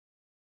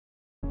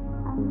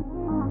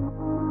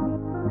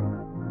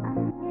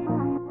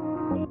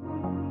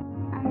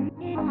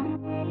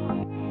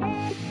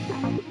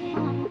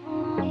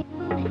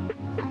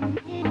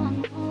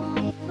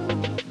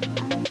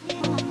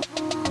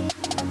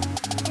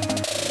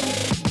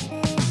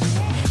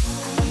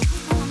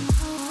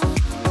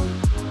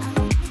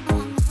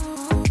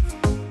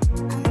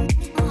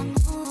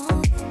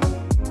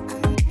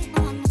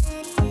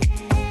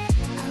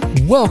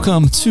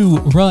Welcome to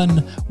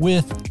Run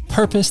with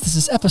Purpose. This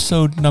is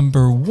episode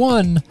number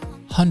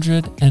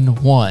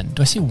 101.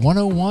 Do I say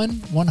 101?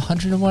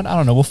 101? I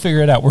don't know. We'll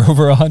figure it out. We're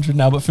over 100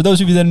 now. But for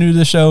those of you that are new to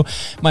the show,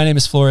 my name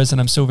is Flores,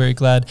 and I'm so very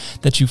glad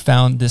that you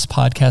found this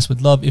podcast.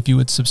 Would love if you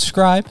would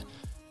subscribe.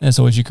 And as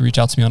always, you can reach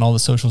out to me on all the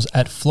socials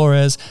at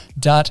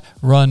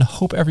flores.run.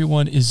 Hope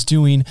everyone is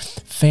doing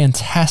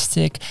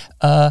fantastic.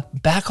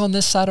 Back on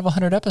this side of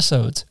 100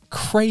 episodes.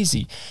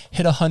 Crazy.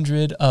 Hit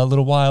 100 a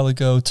little while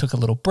ago, took a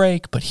little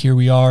break, but here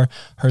we are.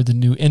 Heard the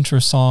new intro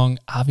song.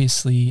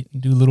 Obviously,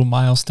 new little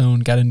milestone.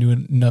 Got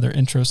another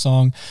intro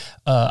song.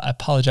 I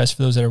apologize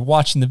for those that are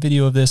watching the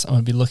video of this. I'm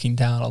going to be looking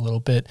down a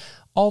little bit.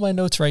 All my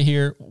notes right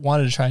here.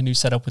 Wanted to try a new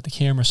setup with the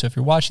camera. So if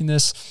you're watching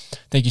this,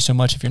 thank you so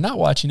much. If you're not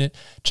watching it,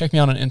 check me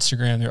out on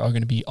Instagram. They're all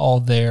going to be all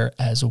there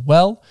as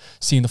well.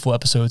 Seeing the full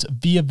episodes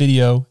via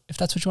video, if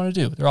that's what you want to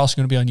do. They're also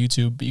going to be on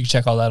YouTube, but you can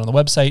check all that on the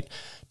website,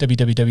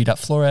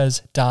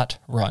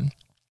 www.flores.run.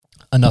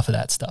 Enough of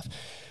that stuff.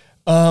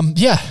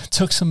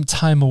 Took some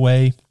time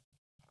away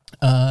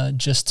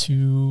just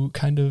to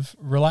kind of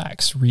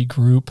relax,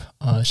 regroup.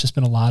 It's just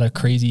been a lot of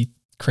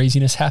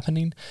craziness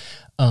happening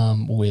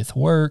with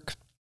work,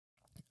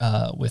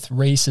 with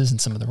races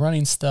and some of the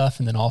running stuff,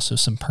 and then also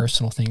some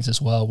personal things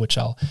as well, which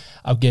I'll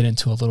get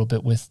into a little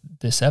bit with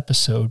this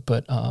episode.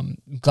 But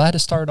glad to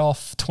start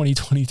off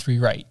 2023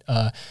 right.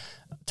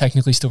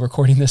 Technically still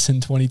recording this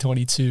in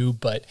 2022,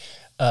 but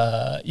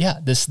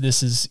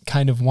this is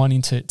kind of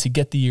wanting to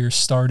get the year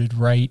started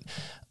right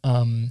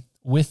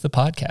with the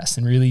podcast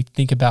and really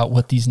think about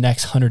what these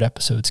next 100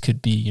 episodes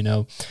could be. You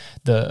know,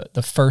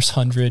 the first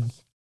 100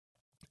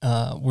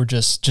 were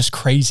just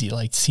crazy,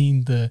 like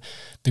seeing the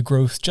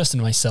growth just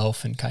in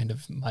myself and kind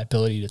of my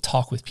ability to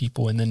talk with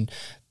people, and then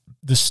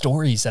the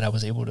stories that I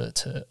was able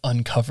to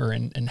uncover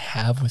and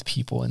have with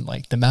people, and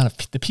like the amount of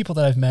the people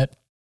that I've met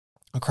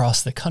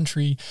across the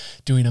country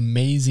doing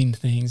amazing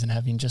things and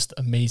having just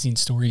amazing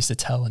stories to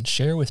tell and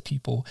share with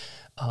people.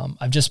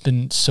 I've just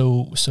been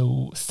so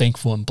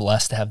thankful and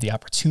blessed to have the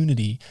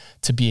opportunity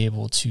to be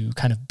able to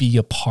kind of be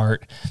a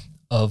part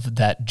of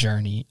that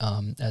journey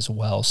as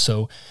well.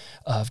 So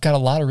I've got a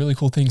lot of really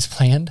cool things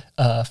planned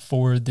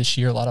for this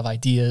year, a lot of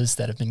ideas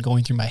that have been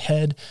going through my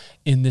head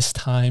in this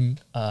time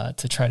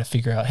to try to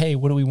figure out, hey,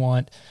 what do we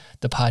want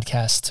the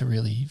podcast to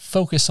really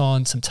focus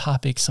on, some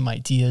topics, some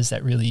ideas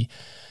that really,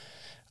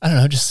 I don't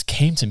know, just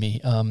came to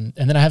me. And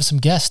then I have some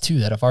guests too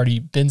that have already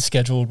been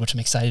scheduled, which I'm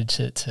excited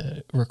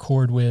to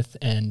record with.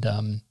 And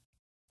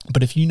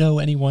but if you know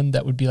anyone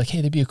that would be like, hey,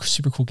 they'd be a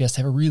super cool guest,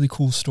 they have a really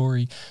cool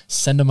story,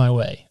 send them my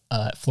way.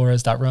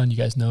 Flores.run, you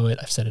guys know it.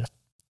 I've said it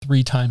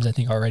 3 times, I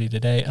think, already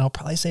today, and I'll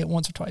probably say it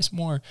once or twice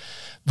more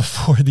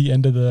before the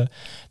end of the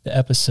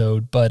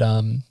episode. But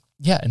in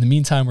the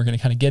meantime, we're going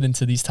to kind of get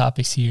into these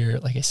topics here.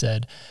 Like I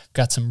said,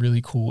 got some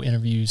really cool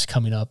interviews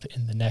coming up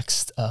in the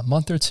next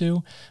month or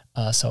two,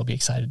 so I'll be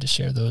excited to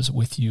share those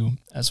with you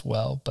as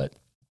well. But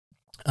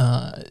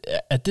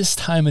at this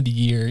time of the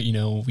year, you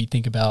know, we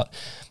think about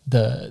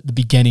the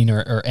beginning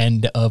or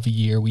end of a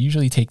year. We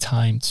usually take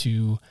time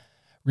to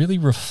really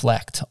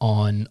reflect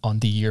on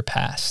the year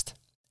past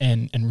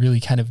and really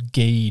kind of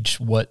gauge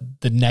what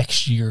the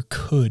next year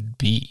could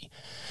be.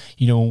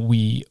 You know,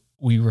 we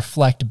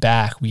reflect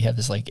back. We have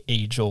this like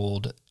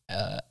age-old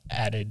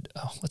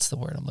what's the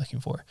word I'm looking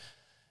for?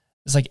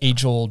 It's like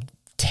age-old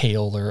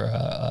tale or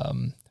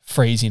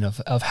phrasing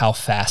of how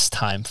fast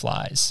time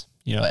flies.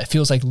 You know, it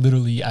feels like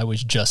literally I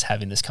was just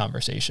having this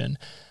conversation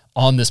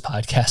on this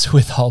podcast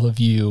with all of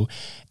you,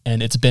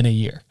 and it's been a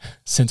year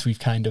since we've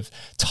kind of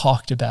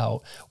talked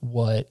about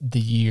what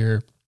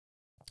the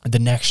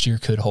next year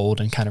could hold,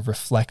 and kind of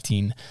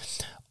reflecting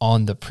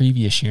on the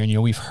previous year. And, you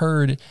know, we've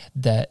heard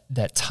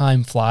that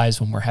time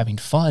flies when we're having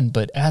fun,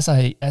 but as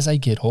I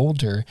get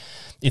older,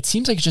 it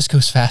seems like it just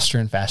goes faster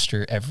and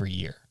faster every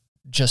year.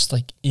 Just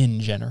like in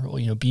general,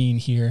 you know, being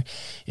here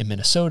in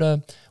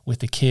Minnesota with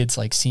the kids,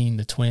 like seeing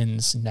the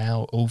twins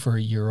now over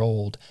a year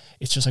old,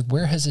 it's just like,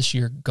 where has this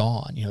year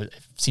gone? You know, it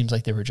seems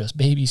like they were just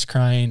babies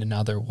crying and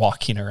now they're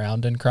walking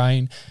around and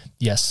crying.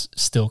 Yes,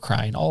 still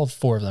crying. All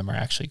 4 of them are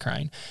actually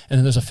crying. And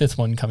then there's a 5th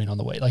one coming on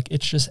the way. Like,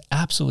 it's just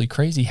absolutely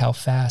crazy how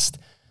fast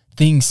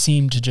things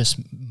seem to just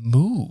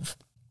move,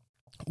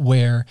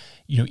 where,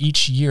 you know,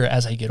 each year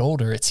as I get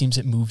older, it seems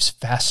it moves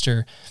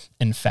faster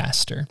and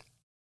faster.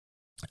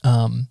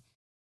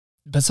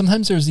 But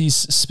sometimes there's these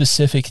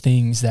specific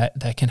things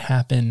that can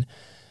happen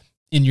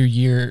in your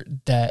year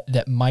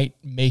that might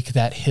make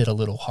that hit a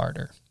little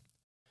harder.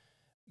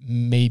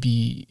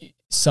 Maybe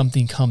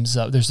something comes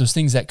up. There's those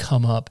things that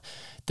come up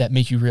that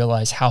make you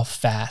realize how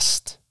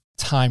fast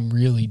time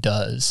really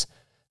does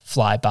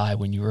fly by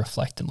when you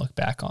reflect and look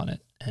back on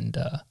it. And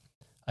I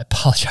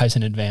apologize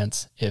in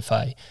advance if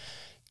I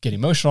get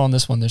emotional on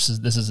this one. This is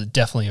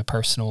definitely a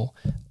personal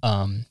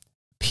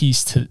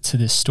piece to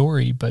this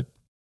story, but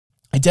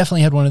I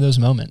definitely had one of those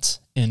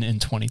moments in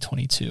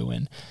 2022.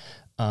 And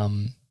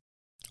on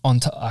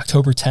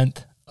October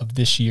 10th of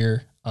this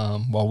year,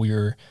 while we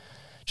were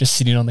just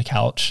sitting on the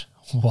couch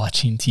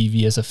watching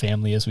TV as a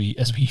family, as we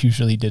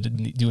usually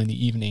do in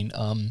the evening,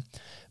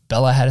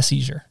 Bella had a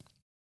seizure.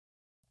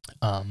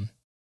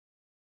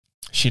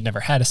 She had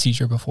never had a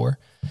seizure before.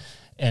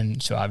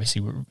 And so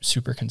obviously we're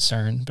super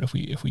concerned. But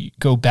if we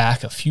go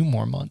back a few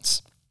more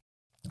months,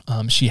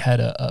 she had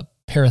a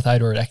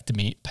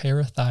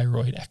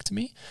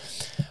parathyroidectomy,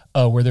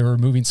 where they were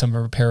removing some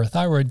of her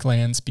parathyroid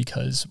glands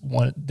because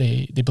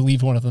they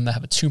believed one of them to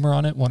have a tumor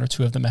on it, one or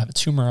two of them have a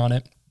tumor on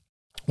it,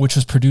 which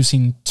was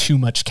producing too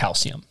much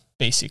calcium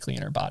basically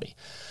in her body.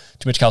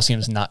 Too much calcium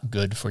is not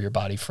good for your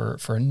body for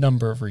a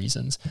number of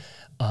reasons.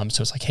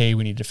 So it's like, hey,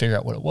 we need to figure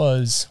out what it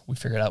was. We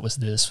figured out it was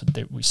this.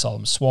 We saw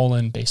them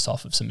swollen based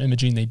off of some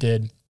imaging they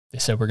did. They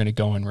said, we're going to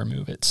go and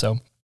remove it. So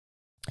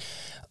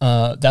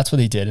that's what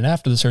they did. And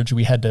after the surgery,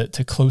 we had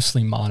to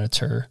closely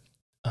monitor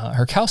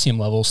her calcium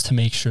levels to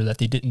make sure that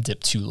they didn't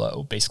dip too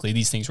low. Basically,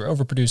 these things were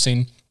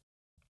overproducing.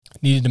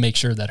 Needed to make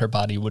sure that her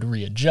body would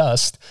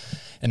readjust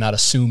and not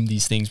assume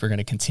these things were going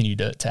to continue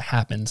to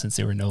happen since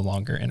they were no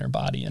longer in her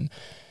body. And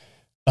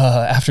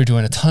after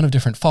doing a ton of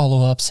different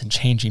follow-ups and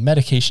changing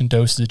medication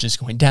dosages,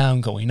 going down,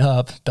 going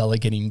up, Bella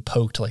getting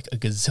poked like a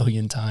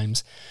gazillion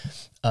times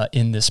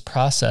in this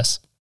process,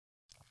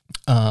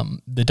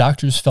 the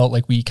doctors felt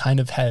like we kind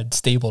of had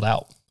stabled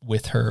out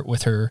with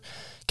her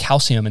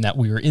calcium and that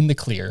we were in the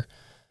clear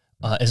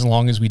as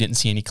long as we didn't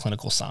see any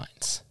clinical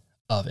signs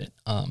of it.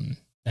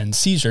 And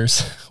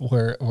seizures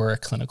were a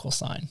clinical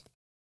sign.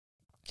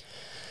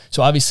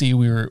 So obviously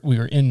we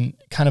were in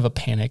kind of a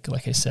panic,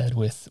 like I said,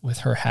 with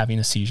her having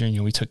a seizure. You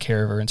know, we took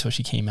care of her until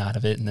she came out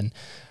of it and then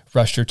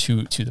rushed her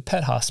to the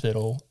pet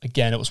hospital.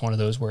 Again, it was one of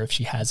those where if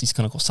she has these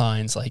clinical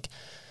signs, like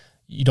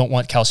you don't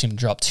want calcium to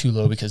drop too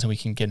low because then we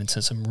can get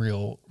into some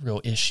real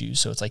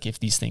issues. So it's like if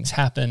these things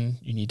happen,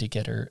 you need to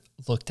get her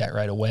looked at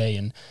right away.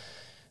 And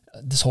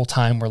this whole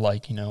time we're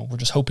like, you know, we're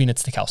just hoping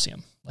it's the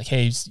calcium. Like,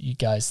 hey, you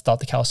guys thought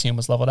the calcium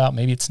was leveled out.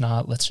 Maybe it's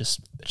not. Let's just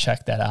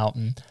check that out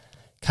and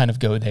kind of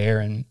go there.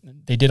 And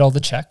they did all the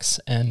checks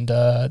and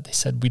they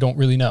said, we don't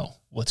really know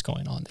what's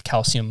going on. The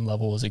calcium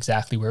level was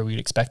exactly where we'd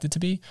expect it to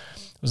be.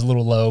 It was a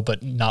little low,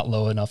 but not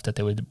low enough that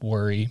they would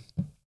worry.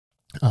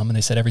 And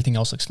they said, everything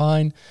else looks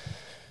fine.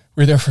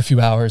 We were there for a few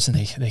hours and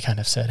they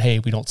kind of said, hey,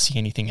 we don't see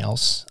anything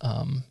else.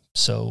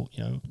 So,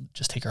 you know,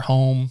 just take her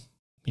home.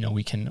 You know,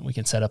 we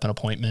can set up an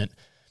appointment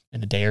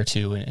in a day or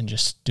two and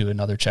just do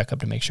another checkup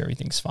to make sure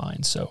everything's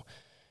fine. So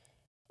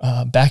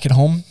back at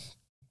home,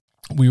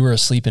 we were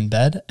asleep in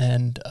bed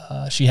and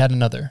she had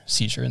another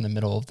seizure in the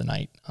middle of the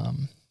night.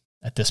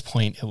 At this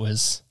point, it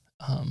was,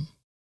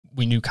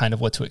 we knew kind of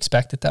what to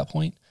expect at that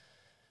point.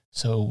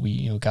 So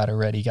we, got her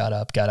ready, got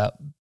up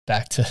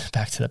back to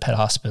the pet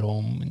hospital.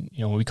 And,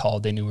 when we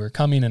called, they knew we were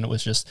coming and it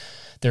was just,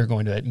 they were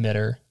going to admit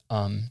her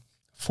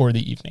for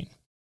the evening,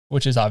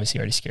 which is obviously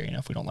already scary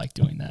enough. We don't like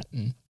doing that.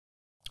 And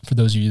for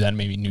those of you that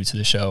may be new to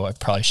the show, I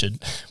probably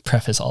should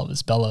preface all of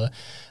this. Bella,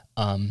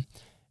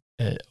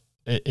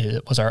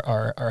 it was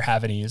our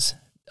Havanese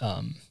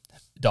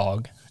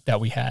dog that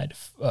we had,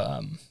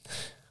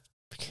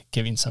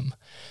 giving some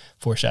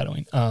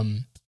foreshadowing.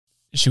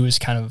 She was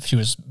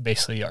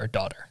basically our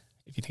daughter,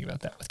 if you think about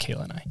that, with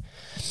Kayla and I.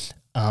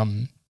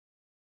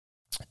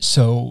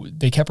 So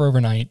they kept her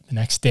overnight. The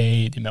next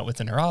day, they met with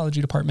the neurology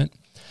department,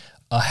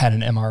 had an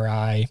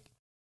MRI,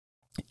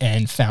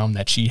 and found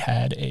that she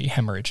had a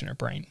hemorrhage in her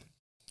brain.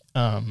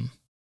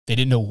 They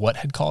didn't know what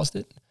had caused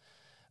it.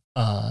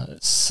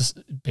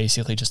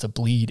 Basically just a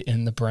bleed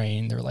in the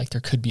brain. They were like,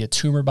 there could be a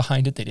tumor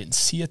behind it. They didn't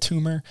see a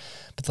tumor,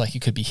 but like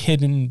it could be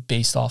hidden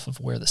based off of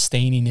where the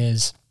staining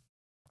is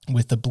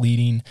with the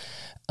bleeding.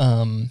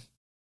 And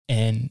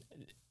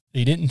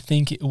they didn't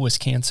think it was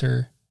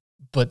cancer,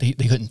 but they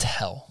couldn't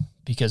tell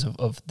because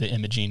of the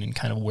imaging and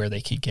kind of where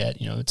they could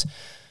get,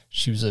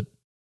 she was a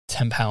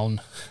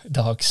 10-pound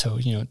dog. So,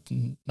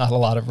 not a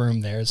lot of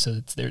room there.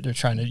 So they're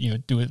trying to,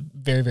 do it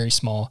very, very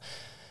small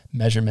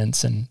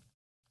measurements. And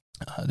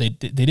they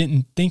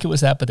didn't think it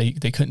was that, but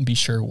they couldn't be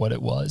sure what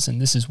it was.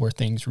 And this is where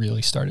things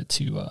really started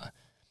to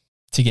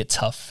get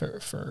tough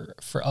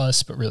for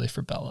us, but really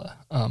for Bella.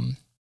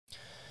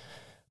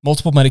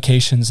 Multiple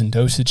medications and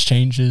dosage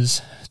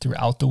changes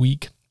throughout the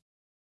week.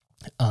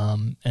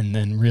 And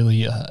then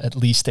really at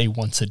least a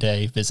once a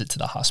day visit to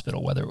the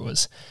hospital, whether it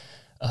was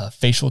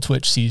facial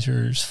twitch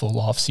seizures, full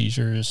off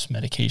seizures,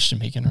 medication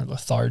making her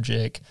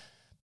lethargic,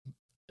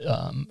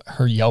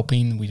 her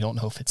yelping. We don't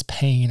know if it's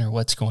pain or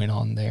what's going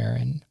on there.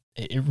 And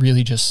it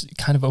really just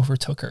kind of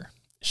overtook her.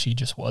 She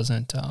just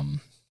wasn't,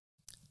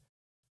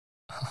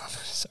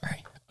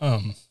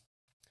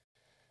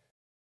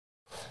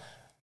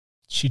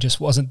 she just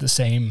wasn't the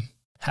same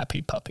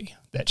happy puppy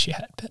that she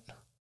had been.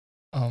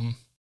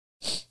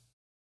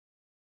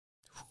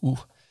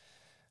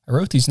 I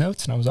wrote these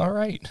notes and I was all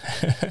right.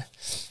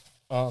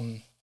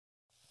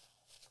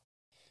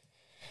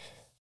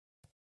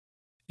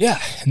 Yeah.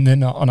 And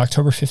then on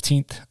October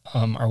 15th,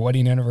 our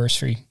wedding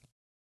anniversary,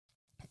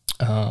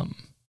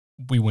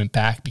 we went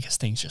back because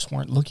things just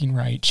weren't looking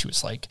right. She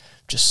was like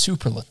just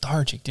super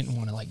lethargic, didn't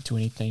want to do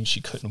anything.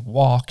 She couldn't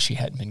walk. She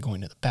hadn't been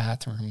going to the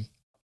bathroom.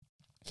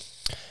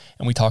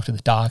 And we talked to the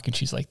doc and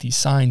she's like, these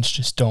signs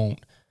just don't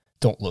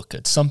don't look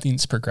good.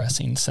 Something's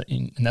progressing.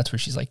 And that's where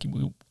she's like,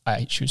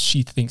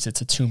 she thinks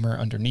it's a tumor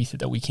underneath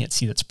it that we can't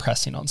see that's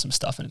pressing on some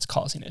stuff and it's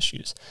causing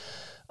issues.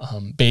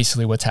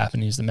 Basically what's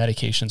happening is the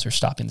medications are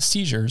stopping the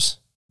seizures,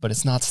 but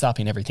it's not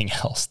stopping everything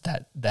else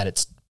that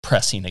it's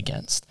pressing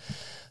against.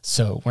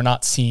 So we're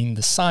not seeing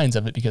the signs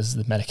of it because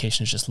the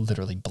medication is just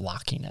literally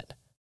blocking it.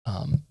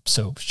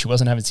 So she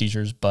wasn't having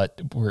seizures, but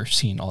we're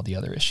seeing all the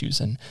other issues.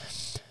 And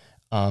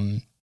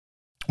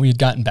we had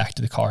gotten back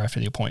to the car after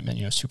the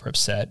appointment, super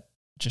upset,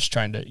 just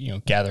trying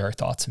to, gather our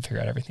thoughts and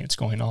figure out everything that's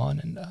going on.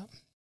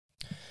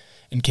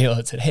 And Kayla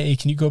had said, hey,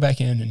 can you go back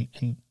in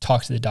and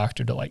talk to the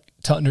doctor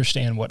to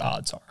understand what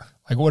odds are?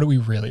 Like, what are we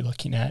really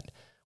looking at?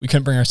 We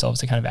couldn't bring ourselves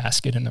to kind of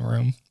ask it in the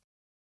room.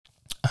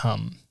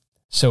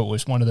 So it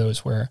was one of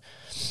those where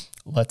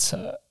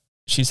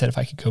she said if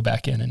I could go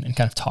back in and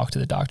kind of talk to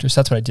the doctor.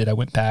 So that's what I did. I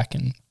went back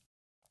and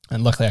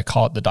luckily I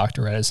called the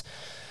doctor as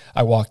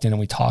I walked in and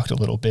we talked a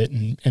little bit.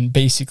 And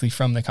basically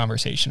from the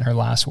conversation, her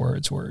last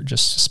words were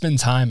just spend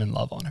time and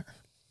love on her.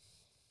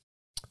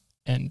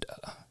 And,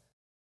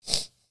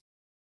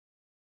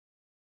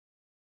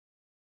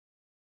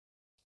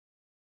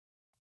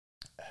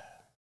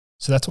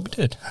 so that's what we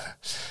did.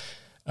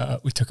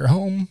 We took her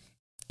home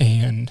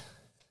and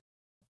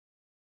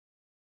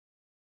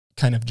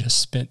kind of just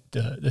spent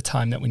the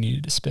time that we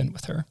needed to spend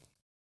with her.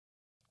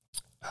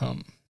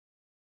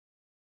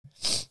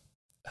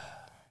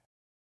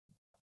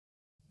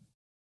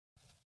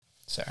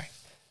 Sorry.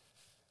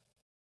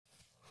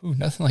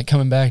 Nothing like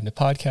coming back to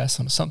podcast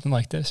on something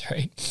like this,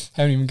 right?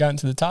 Haven't even gotten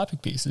to the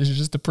topic piece. This is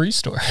just the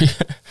pre-story.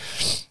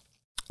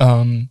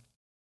 On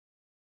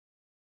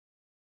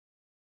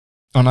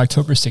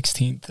October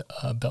 16th,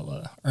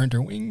 Bella earned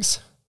her wings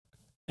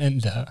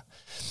and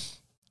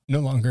no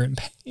longer in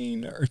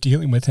pain or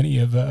dealing with any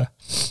of,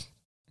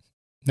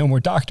 no more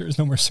doctors,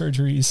 no more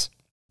surgeries.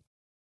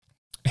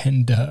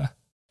 And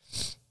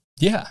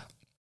yeah,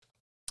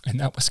 and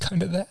that was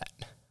kind of that.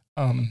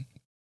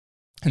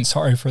 And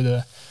sorry for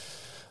the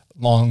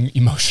long,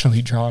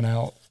 emotionally drawn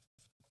out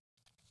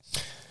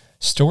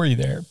story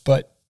there,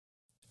 but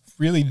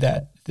really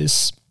that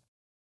this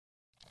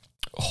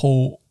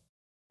whole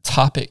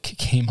topic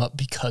came up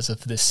because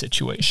of this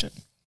situation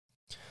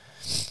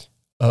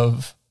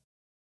of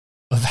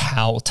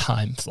how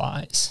time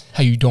flies,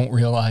 how you don't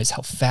realize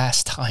how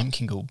fast time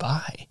can go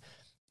by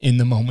in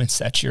the moments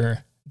that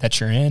you're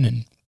in.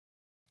 And,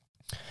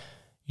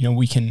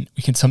 we can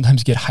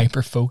sometimes get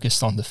hyper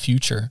focused on the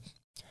future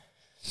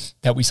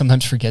that we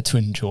sometimes forget to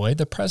enjoy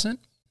the present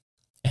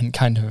and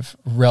kind of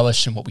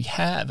relish in what we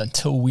have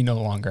until we no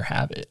longer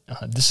have it.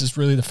 This is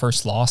really the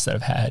first loss that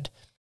I've had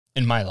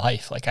in my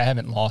life. Like I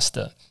haven't lost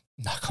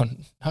knock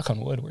on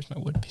wood. Where's my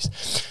wood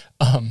piece?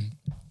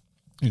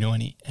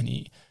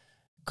 Any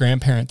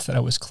grandparents that I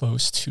was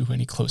close to,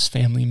 any close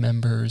family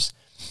members.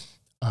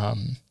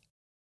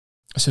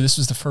 So this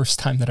was the first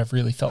time that I've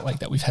really felt like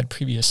that. We've had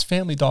previous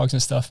family dogs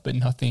and stuff, but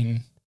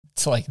nothing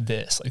to like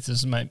this. Like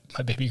this is my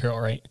baby girl,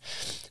 right?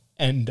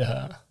 And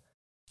her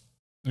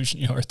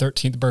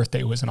 13th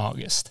birthday was in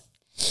August.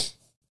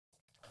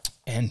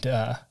 And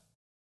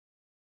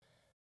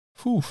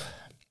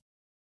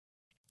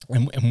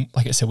And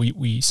like I said,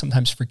 we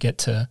sometimes forget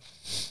to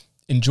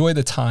enjoy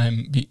the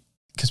time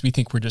because we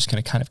think we're just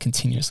going to kind of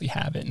continuously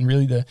have it. And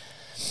really the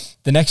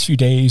next few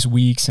days,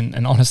 weeks,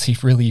 and honestly,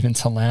 really even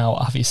till now,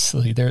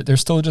 obviously,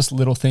 there's still just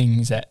little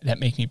things that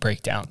make me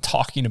break down.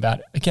 Talking about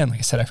it, again, like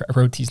I said, I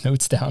wrote these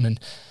notes down and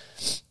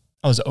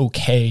I was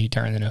okay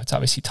during the notes.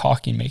 Obviously,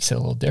 talking makes it a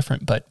little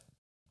different, but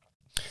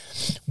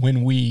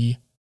when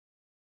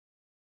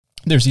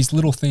there's these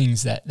little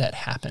things that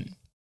happen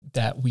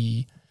that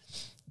we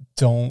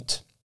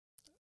don't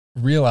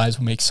realize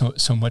will make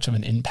so much of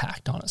an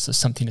impact on us. So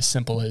something as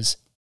simple as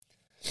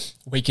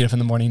waking up in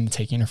the morning and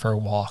taking her for a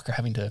walk, or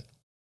having to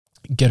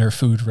get her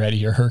food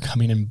ready, or her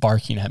coming and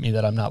barking at me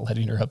that I'm not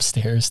letting her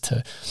upstairs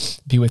to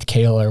be with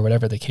Kayla, or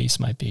whatever the case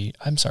might be.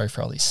 I'm sorry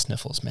for all these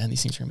sniffles, man.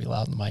 These things are gonna be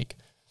loud in the mic.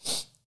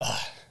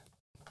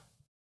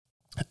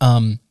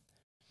 And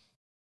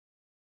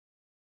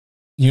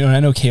I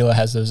know Kayla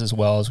has those as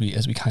well as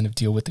we kind of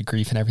deal with the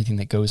grief and everything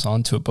that goes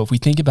on to it. But if we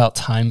think about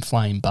time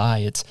flying by,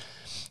 it's,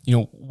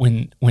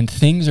 when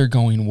things are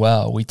going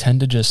well, we tend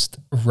to just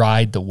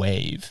ride the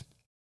wave.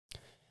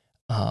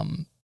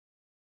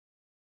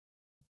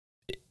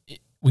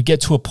 We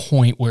get to a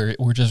point where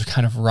we're just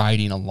kind of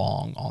riding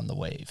along on the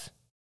wave.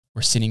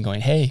 We're sitting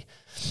going, hey,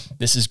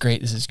 this is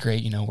great. This is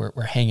great.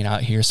 We're hanging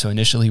out here. So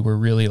initially we're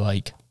really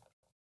like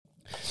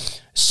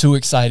so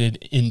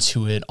excited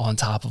into it, on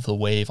top of the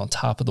wave, on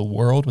top of the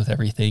world with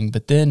everything.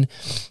 But then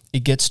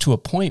it gets to a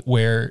point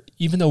where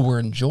even though we're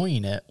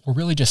enjoying it, we're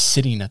really just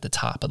sitting at the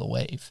top of the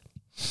wave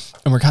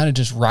and we're kind of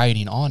just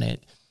riding on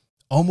it,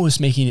 almost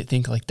making it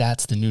think like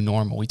that's the new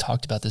normal. We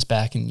talked about this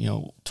back in,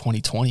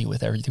 2020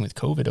 with everything with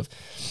COVID, of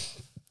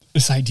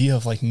this idea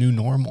of like new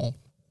normal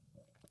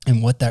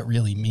and what that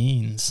really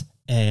means,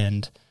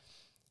 and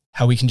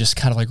how we can just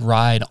kind of like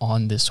ride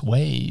on this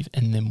wave,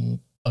 and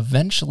then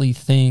eventually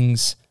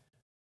things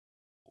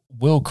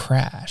will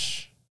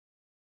crash.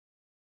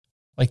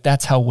 Like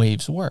that's how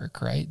waves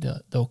work, right?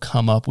 They'll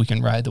come up, we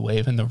can ride the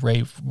wave, and the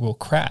wave will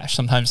crash.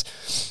 Sometimes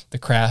the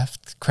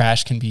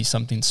crash can be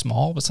something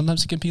small, but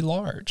sometimes it can be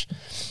large.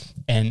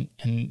 And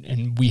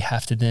we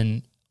have to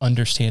then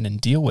understand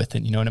and deal with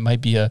it, and it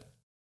might be a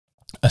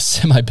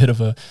semi bit of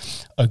a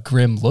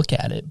grim look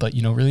at it, but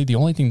really the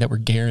only thing that we're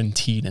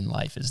guaranteed in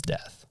life is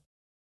death.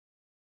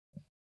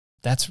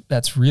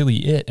 That's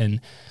really it.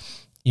 And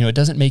it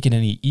doesn't make it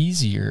any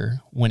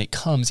easier when it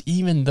comes,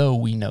 even though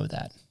we know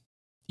that.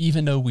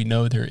 Even though we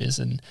know there is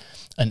an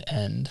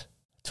end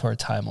to our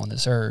time on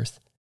this earth,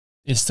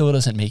 it still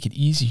doesn't make it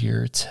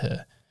easier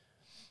to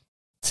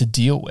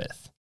deal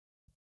with.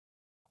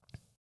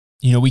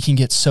 We can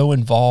get so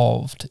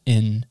involved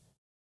in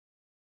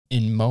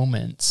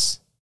moments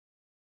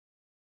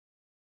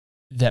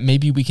that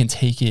maybe we can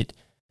take it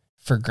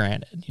for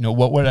granted.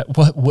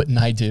 What wouldn't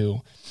I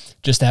do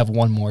just to have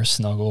one more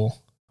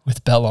snuggle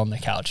with Bella on the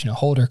couch?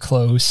 Hold her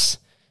close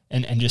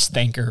and just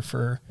thank her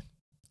for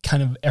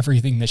kind of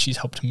everything that she's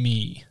helped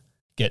me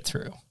get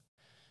through.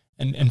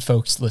 And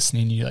folks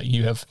listening,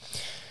 you have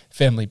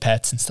family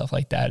pets and stuff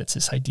like that. It's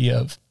this idea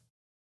of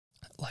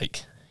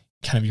like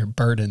kind of your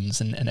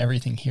burdens and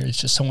everything here. It's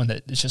just someone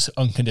that it's just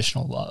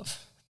unconditional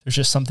love. There's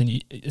just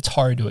something, it's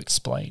hard to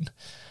explain.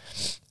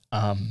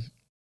 And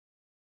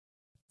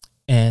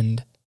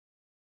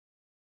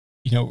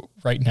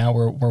right now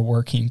we're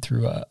working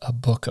through a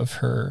book of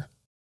her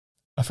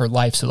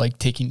life. So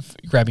like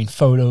grabbing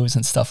photos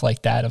and stuff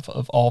like that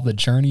of all the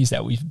journeys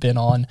that we've been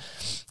on.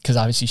 Because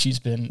obviously she's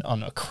been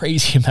on a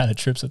crazy amount of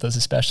trips with us,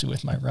 especially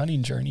with my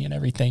running journey and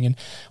everything. And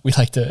we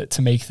like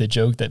to make the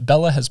joke that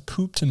Bella has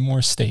pooped in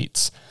more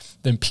states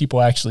than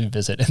people actually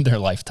visit in their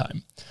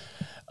lifetime.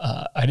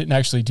 I didn't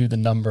actually do the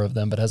number of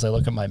them, but as I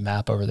look at my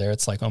map over there,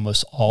 it's like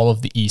almost all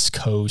of the East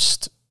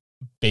Coast,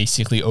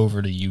 basically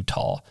over to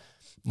Utah.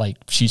 Like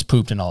she's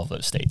pooped in all of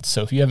those states.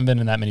 So if you haven't been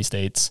in that many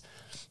states,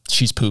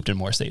 she's pooped in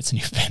more states than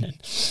you've been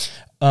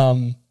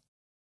in.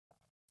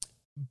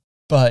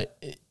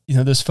 But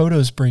those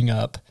photos bring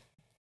up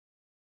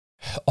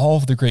all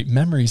of the great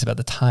memories about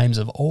the times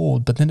of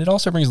old, but then it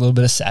also brings a little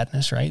bit of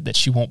sadness, right? That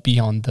she won't be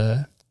on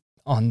the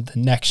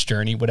next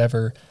journey,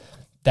 whatever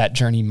that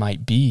journey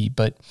might be.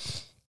 But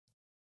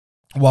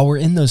while we're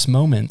in those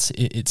moments,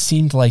 it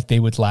seemed like they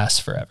would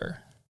last forever.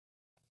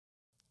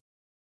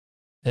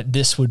 That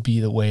this would be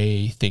the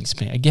way things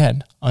be.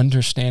 Again,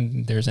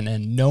 understanding there's an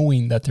end,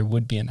 knowing that there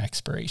would be an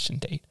expiration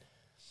date.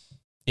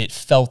 It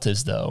felt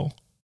as though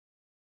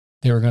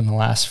they were going to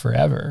last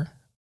forever.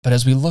 But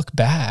as we look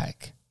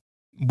back,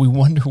 we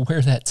wonder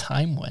where that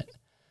time went.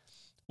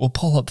 We'll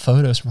pull up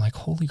photos and we're like,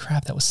 holy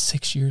crap, that was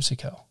 6 years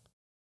ago.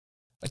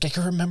 Like I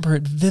can remember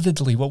it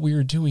vividly, what we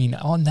were doing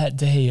on that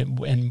day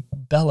and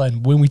Bella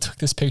and when we took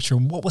this picture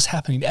and what was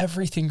happening,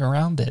 everything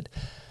around it.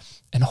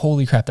 And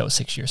holy crap, that was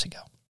 6 years ago.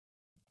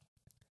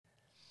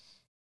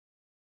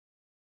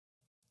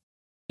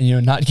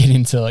 And, not getting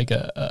into like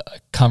a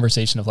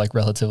conversation of like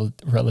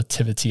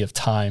relativity of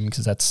time,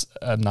 because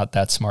I'm not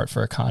that smart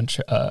for a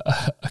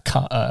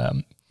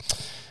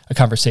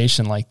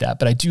conversation like that.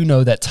 But I do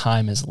know that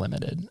time is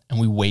limited and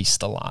we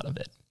waste a lot of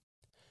it.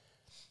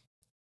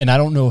 And I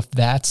don't know if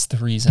that's the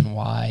reason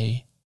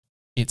why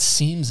it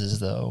seems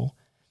as though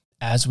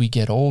as we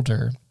get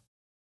older,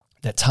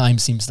 that time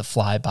seems to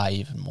fly by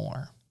even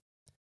more.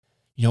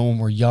 When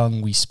we're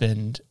young, we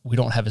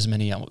don't have as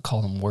many, I would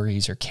call them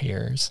worries or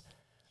cares.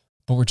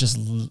 But we're just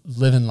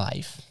living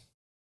life.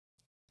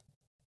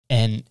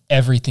 And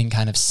everything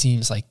kind of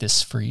seems like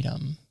this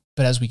freedom.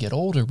 But as we get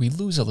older, we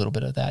lose a little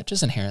bit of that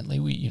just inherently.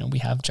 We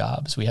have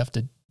jobs, we have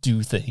to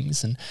do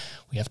things, and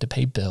we have to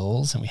pay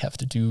bills, and we have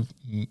to do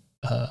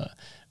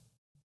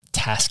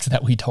tasks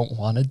that we don't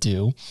want to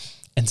do.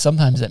 And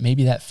sometimes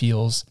maybe that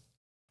feels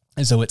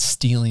as though it's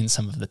stealing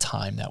some of the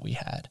time that we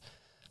had.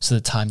 So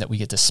the time that we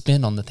get to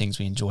spend on the things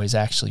we enjoy is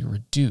actually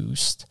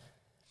reduced.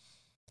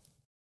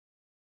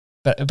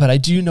 But I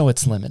do know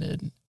it's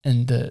limited.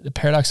 And the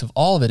paradox of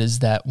all of it is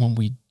that when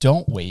we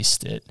don't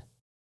waste it,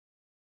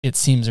 it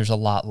seems there's a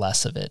lot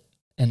less of it.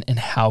 And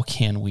how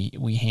can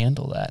we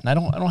handle that? And I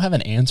don't have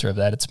an answer of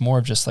that. It's more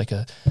of just like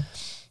a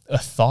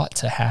thought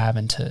to have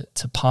and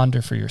to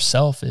ponder for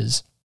yourself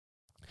is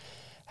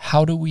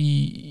how do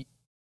we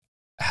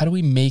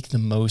make the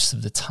most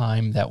of the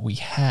time that we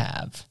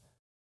have,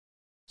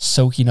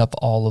 soaking up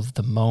all of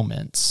the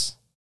moments,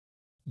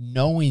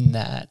 knowing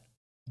that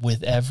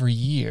with every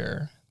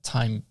year,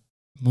 time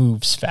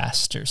moves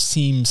faster,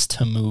 seems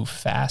to move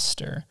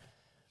faster,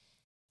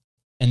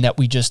 and that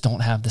we just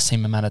don't have the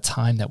same amount of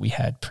time that we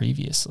had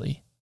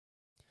previously.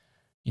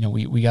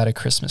 We got a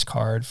Christmas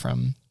card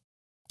from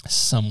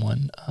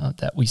someone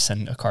that we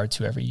send a card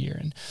to every year,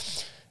 and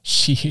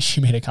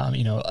she made a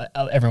comment.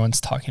 Everyone's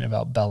talking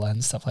about Bella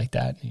and stuff like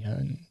that,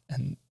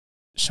 and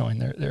showing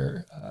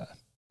their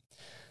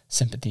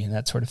sympathy and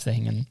that sort of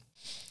thing. And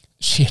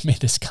she had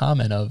made this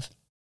comment of,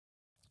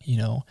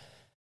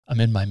 I'm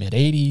in my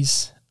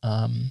mid-80s,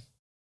 and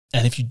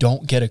if you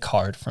don't get a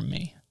card from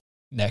me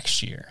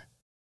next year,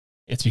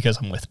 it's because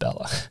I'm with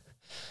Bella.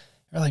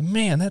 We're like,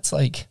 man, that's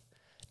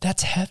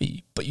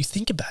heavy. But you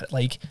think about it,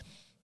 like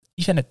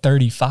even at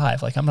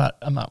 35, like I'm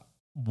not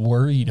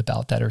worried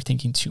about that or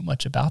thinking too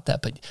much about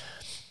that. But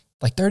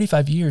like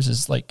 35 years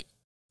is like,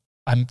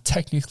 I'm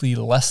technically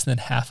less than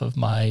half of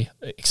my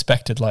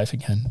expected life,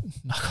 again,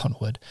 knock on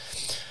wood.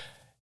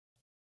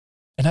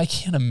 And I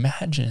can't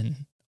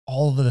imagine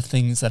all of the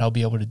things that I'll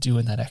be able to do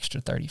in that extra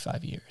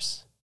 35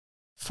 years,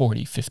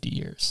 40, 50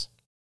 years.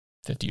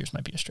 50 years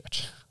might be a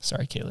stretch.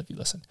 Sorry, Caleb, you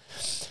listen.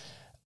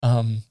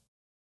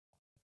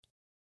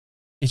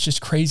 It's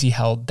just crazy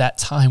how that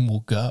time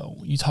will go.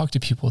 You talk to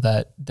people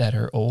that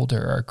are older,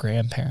 or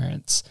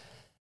grandparents,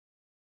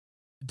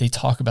 they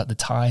talk about the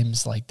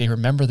times like they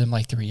remember them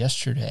like they were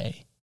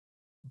yesterday,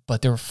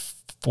 but they were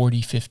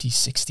 40, 50,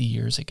 60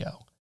 years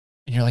ago.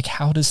 And you're like,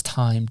 how does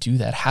time do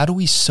that? How do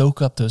we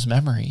soak up those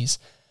memories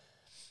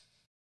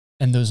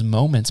and those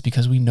moments,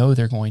 because we know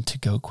they're going to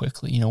go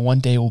quickly? One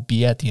day we'll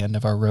be at the end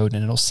of our road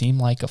and it'll seem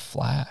like a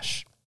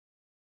flash.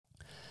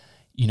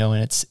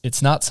 And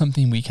it's not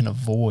something we can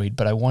avoid,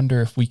 but I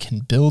wonder if we can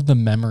build the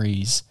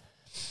memories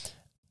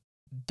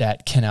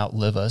that can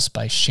outlive us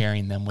by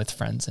sharing them with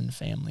friends and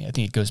family. I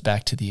think it goes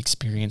back to the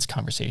experience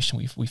conversation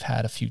we've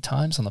had a few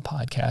times on the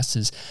podcast,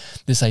 is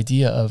this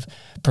idea of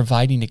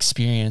providing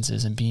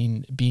experiences and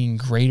being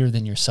greater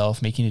than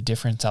yourself, making a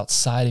difference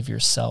outside of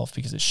yourself,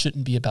 because it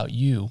shouldn't be about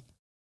you.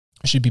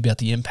 It should be about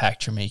the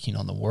impact you're making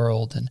on the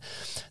world and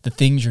the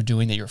things you're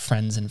doing that your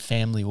friends and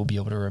family will be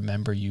able to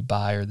remember you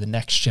by, or the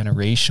next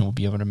generation will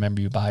be able to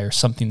remember you by, or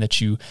something that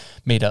you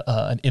made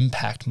an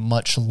impact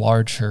much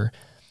larger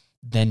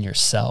than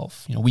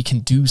yourself. We can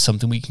do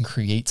something, we can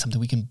create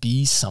something, we can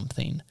be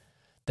something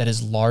that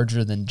is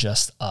larger than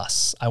just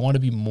us. I want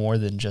to be more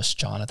than just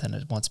Jonathan.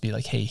 I want to be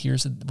like, hey,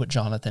 here's what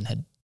Jonathan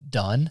had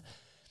done.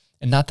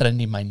 And not that I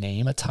need my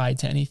name tied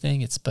to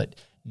anything, but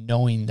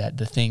knowing that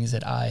the things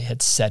that I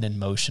had set in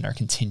motion are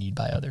continued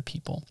by other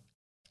people.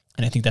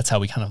 And I think that's how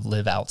we kind of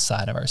live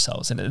outside of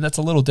ourselves. And that's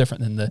a little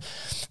different than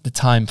the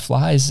time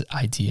flies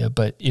idea.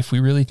 But if we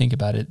really think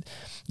about it,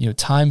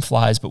 time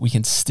flies, but we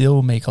can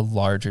still make a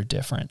larger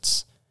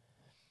difference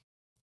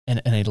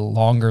and a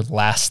longer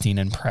lasting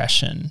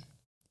impression,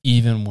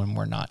 even when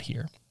we're not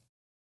here.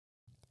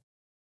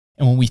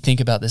 And when we think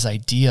about this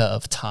idea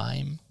of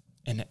time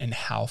and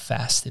how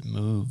fast it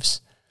moves,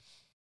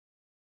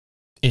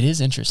 it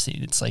is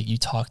interesting. It's like you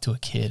talk to a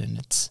kid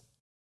and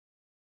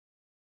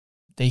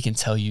they can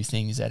tell you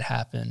things that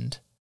happened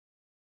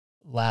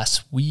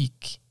last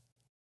week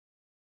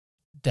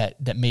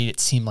that made it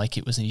seem like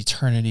it was an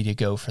eternity to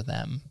go for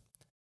them.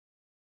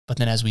 But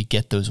then as we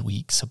get those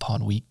weeks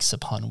upon weeks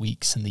upon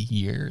weeks and the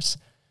years,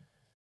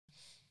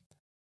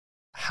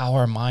 how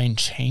our mind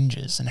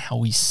changes and how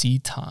we see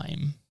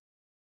time.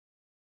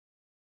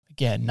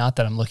 Again, not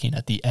that I'm looking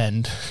at the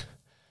end,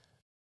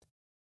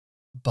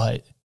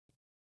 but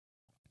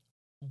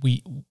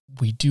we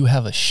do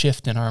have a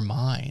shift in our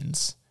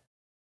minds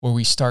where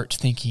we start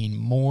thinking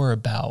more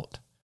about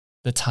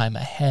the time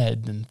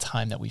ahead than the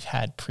time that we've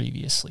had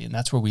previously. And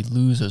that's where we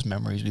lose those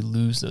memories, we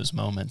lose those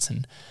moments.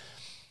 And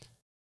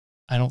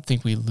I don't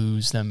think we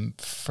lose them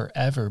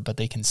forever, but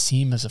they can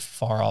seem as a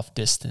far off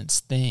distance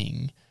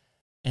thing.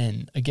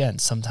 And again,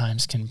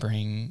 sometimes can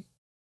bring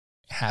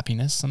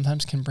happiness,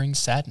 sometimes can bring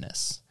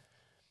sadness.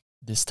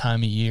 This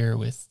time of year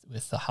with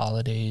the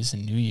holidays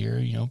and New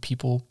Year,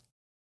 people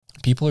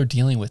are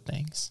dealing with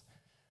things.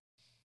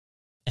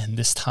 And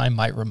this time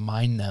might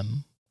remind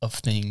them of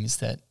things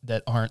that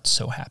aren't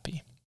so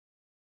happy.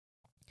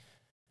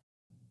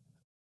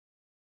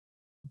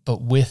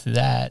 But with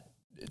that,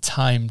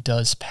 time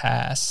does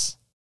pass,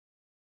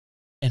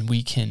 and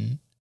we can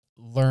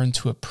learn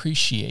to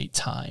appreciate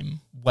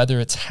time,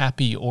 whether it's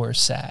happy or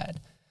sad,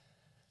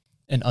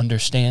 and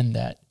understand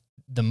that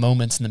the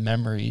moments and the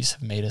memories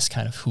have made us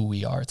kind of who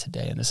we are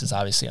today. And this is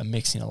obviously, I'm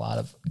mixing a lot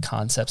of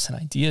concepts and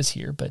ideas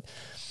here, but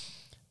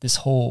this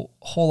whole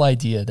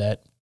idea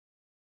that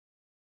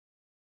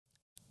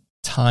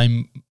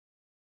time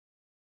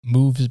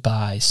moves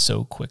by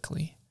so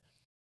quickly.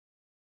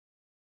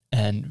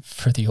 And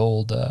for the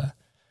old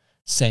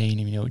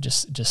saying,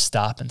 just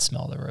stop and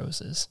smell the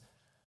roses.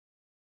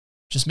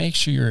 Just make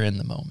sure you're in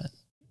the moment.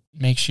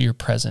 Make sure you're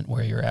present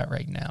where you're at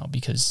right now,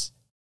 because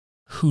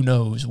who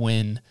knows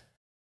when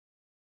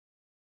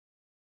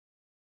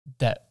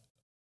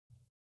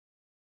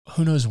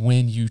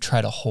you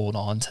try to hold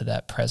on to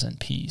that present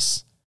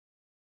piece,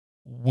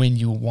 when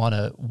you want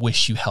to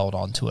wish you held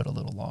on to it a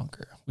little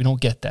longer. We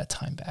don't get that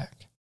time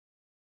back.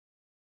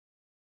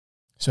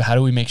 So how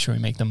do we make sure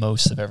we make the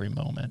most of every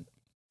moment?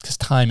 Because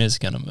time is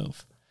going to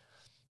move.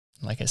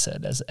 Like I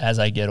said, as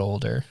I get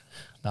older,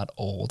 not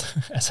old,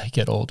 as I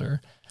get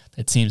older,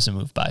 it seems to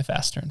move by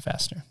faster and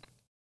faster.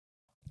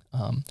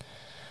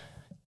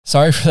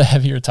 Sorry for the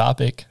heavier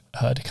topic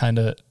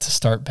to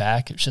start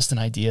back. It's just an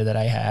idea that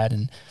I had,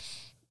 and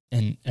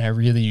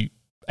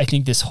I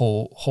think this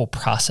whole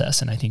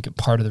process, and I think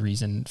part of the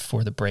reason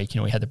for the break,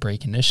 we had the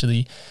break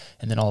initially,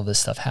 and then all this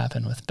stuff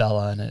happened with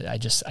Bella, and I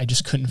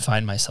just couldn't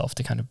find myself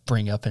to kind of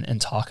bring up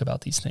and talk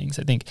about these things.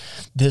 I think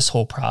this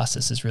whole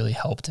process has really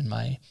helped in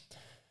my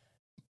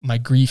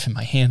grief and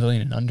my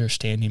handling and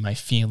understanding my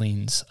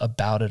feelings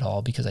about it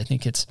all, because I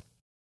think it's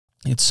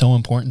it's so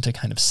important to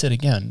kind of sit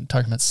again,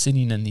 talking about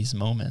sitting in these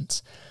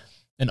moments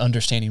and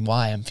understanding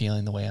why I'm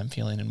feeling the way I'm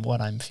feeling and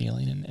what I'm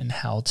feeling, and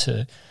how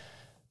to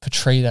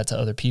portray that to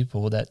other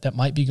people that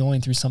might be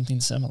going through something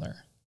similar.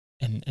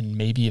 And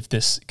maybe if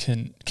this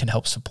can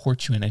help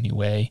support you in any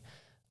way,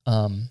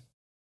 I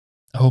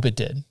hope it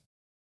did.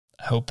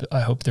 I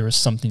hope there was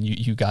something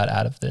you got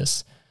out of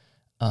this.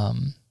 But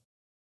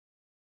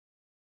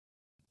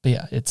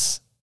yeah,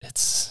 it's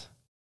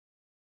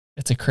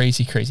a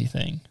crazy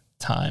thing,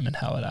 time and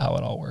how it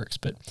all works.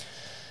 But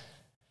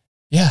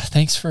yeah,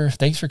 thanks for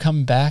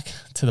coming back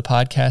to the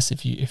podcast.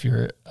 If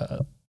you're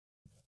a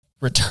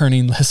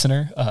returning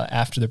listener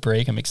after the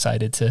break, I'm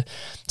excited to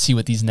see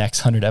what these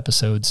next 100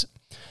 episodes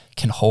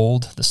can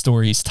hold. The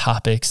stories,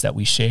 topics that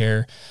we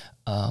share,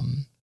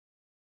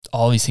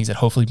 all these things that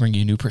hopefully bring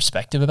you a new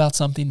perspective about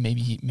something,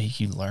 maybe make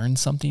you learn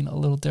something a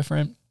little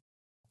different.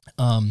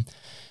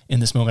 In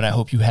this moment, I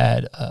hope you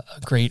had a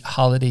great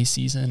holiday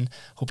season.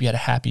 Hope you had a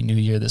happy New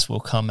Year. This will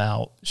come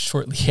out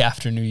shortly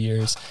after New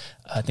Year's.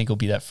 I think it'll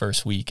be that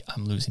first week.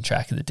 I'm losing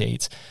track of the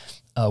dates.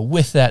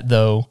 With that,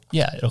 though,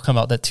 yeah, it'll come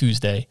out that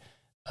Tuesday,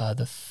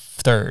 the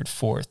 3rd,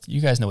 4th.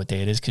 You guys know what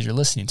day it is because you're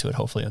listening to it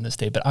hopefully on this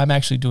day. But I'm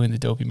actually doing the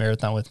Dopey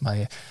Marathon with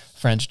my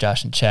friends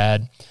Josh and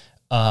Chad.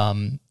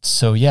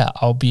 So yeah,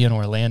 I'll be in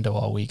Orlando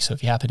all week. So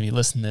if you happen to be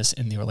listening to this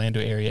in the Orlando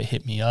area,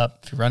 hit me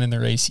up. If you're running the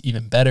race,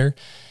 even better,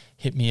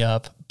 hit me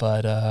up.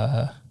 But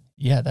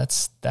yeah,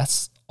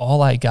 that's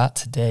all I got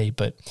today.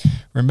 But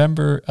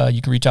remember,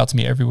 you can reach out to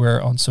me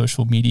everywhere on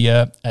social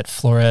media at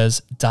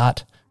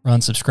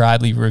flores.run.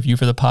 Subscribe, leave a review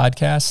for the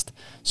podcast.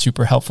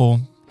 Super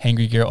helpful.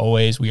 Hangry Gear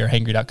always. We are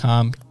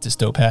hangry.com. This is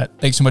Dope Hat.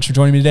 Thanks so much for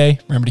joining me today.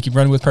 Remember to keep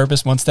running with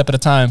purpose, one step at a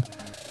time.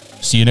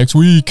 See you next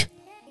week.